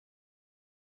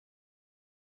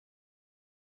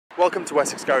Welcome to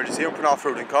Wessex Garages here on Penarth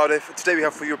Road in Cardiff. Today we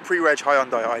have for you a pre-reg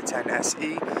Hyundai i10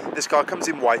 SE. This car comes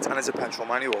in white and is a petrol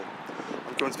manual.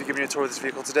 I'm going to be giving you a tour of this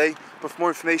vehicle today, but for more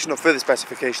information or further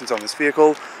specifications on this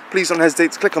vehicle, please don't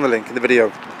hesitate to click on the link in the video.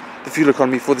 The fuel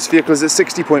economy for this vehicle is at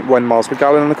 60.1 miles per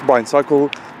gallon on a combined cycle,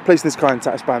 placing this car in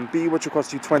tax band B, which will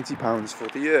cost you £20 for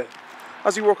the year.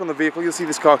 As you walk on the vehicle, you'll see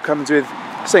this car comes with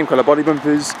same colour body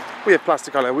bumpers, we have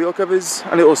plastic alloy wheel covers,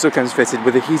 and it also comes fitted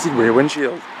with a heated rear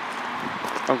windshield.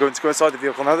 I'm going to go inside the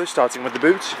vehicle now though, starting with the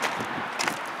boot.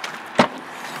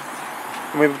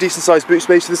 And we have a decent sized boot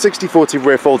space with a 60/40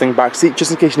 rear folding back seat,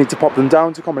 just in case you need to pop them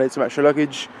down to accommodate some extra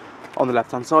luggage. On the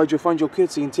left hand side you'll find your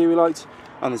courtesy interior light,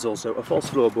 and there's also a false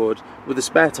floorboard with a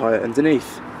spare tyre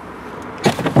underneath.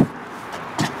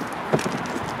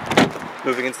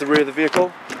 Moving into the rear of the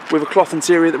vehicle, we have a cloth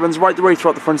interior that runs right the way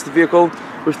throughout the front of the vehicle,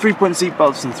 with 3-point seat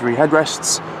belts and 3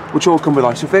 headrests, which all come with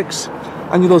ISOFIX.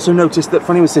 And you'll also notice that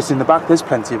for anyone sitting in the back, there's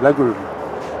plenty of legroom.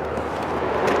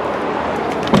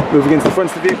 Moving into the front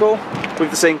of the vehicle, we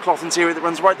have the same cloth interior that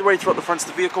runs right the way throughout the front of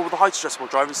the vehicle with a height adjustable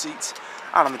driver's seat.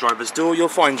 And on the driver's door, you'll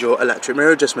find your electric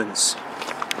mirror adjustments.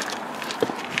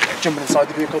 Jumping inside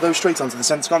the vehicle though, straight onto the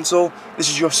centre console, this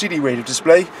is your CD radio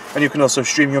display, and you can also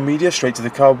stream your media straight to the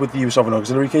car with the use of an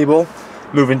auxiliary cable.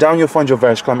 Moving down, you'll find your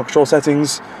various climate control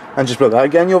settings, and just below that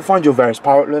again, you'll find your various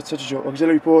power outlets, such as your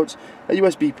auxiliary port, a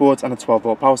USB port, and a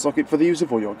 12-volt power socket for the use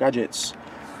of all your gadgets.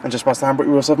 And just past the handbrake,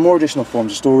 we also have more additional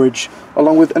forms of storage,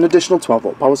 along with an additional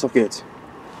 12-volt power socket.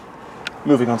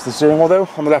 Moving on to the steering wheel though,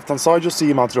 on the left-hand side, you'll see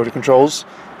your mounted audio controls,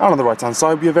 and on the right-hand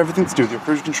side, we have everything to do with your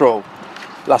cruise control.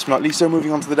 Last but not least, so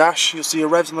moving on to the dash, you'll see your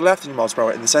revs on the left and your miles per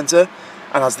hour in the centre,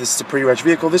 and as this is a pre-reg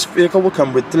vehicle, this vehicle will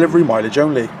come with delivery mileage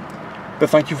only. But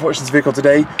thank you for watching this vehicle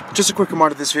today. Just a quick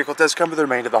reminder, this vehicle does come with the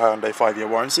remainder of the Hyundai 5-year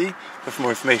warranty. But for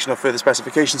more information or further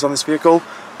specifications on this vehicle,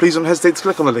 please don't hesitate to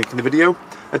click on the link in the video.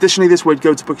 Additionally, this way to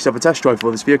go to book yourself a test drive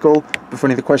for this vehicle. But for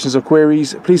any other questions or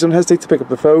queries, please don't hesitate to pick up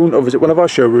the phone or visit one of our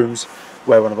showrooms,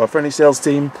 where one of our friendly sales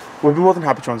team will be more than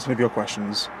happy to answer any of your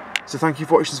questions. So thank you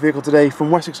for watching this vehicle today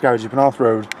from Wessex Garage at Penarth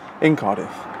Road in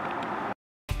Cardiff.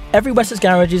 Every Wessex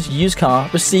Garage's used car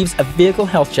receives a vehicle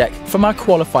health check from our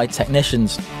qualified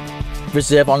technicians.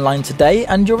 Reserve online today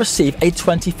and you'll receive a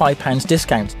 £25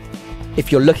 discount. If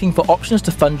you're looking for options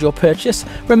to fund your purchase,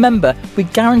 remember we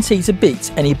guarantee to beat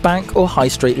any bank or high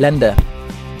street lender.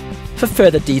 For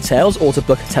further details or to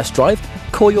book a test drive,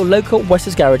 call your local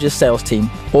Wessex Garages sales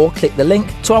team or click the link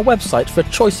to our website for a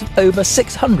choice of over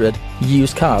 600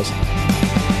 used cars.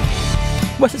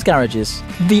 Wessex Garages,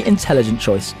 the intelligent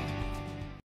choice.